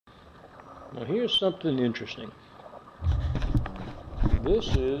Now here's something interesting.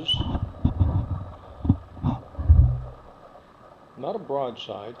 This is not a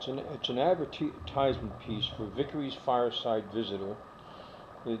broadside. It's an advertisement piece for Vickery's Fireside Visitor.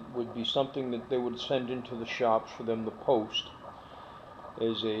 It would be something that they would send into the shops for them to post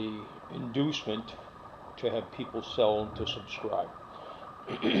as a inducement to have people sell and to subscribe.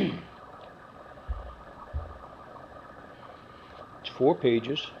 It's 4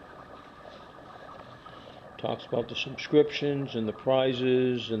 pages. Talks about the subscriptions and the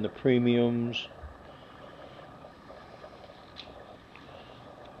prizes and the premiums.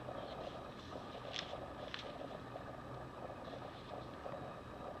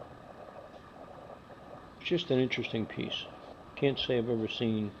 It's just an interesting piece. Can't say I've ever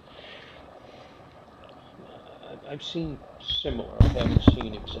seen. I've seen similar. I haven't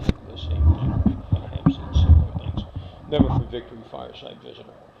seen exactly the same thing, but I have seen similar things. Never for Vickery Fireside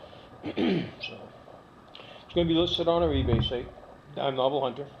Visitor. So it's going to be listed on our eBay site, Dime Novel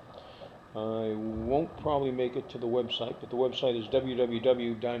Hunter. I won't probably make it to the website, but the website is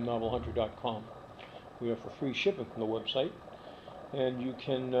www.dimenovelhunter.com. We offer free shipping from the website, and you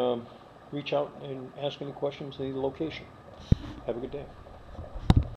can reach out and ask any questions at the location. Have a good day.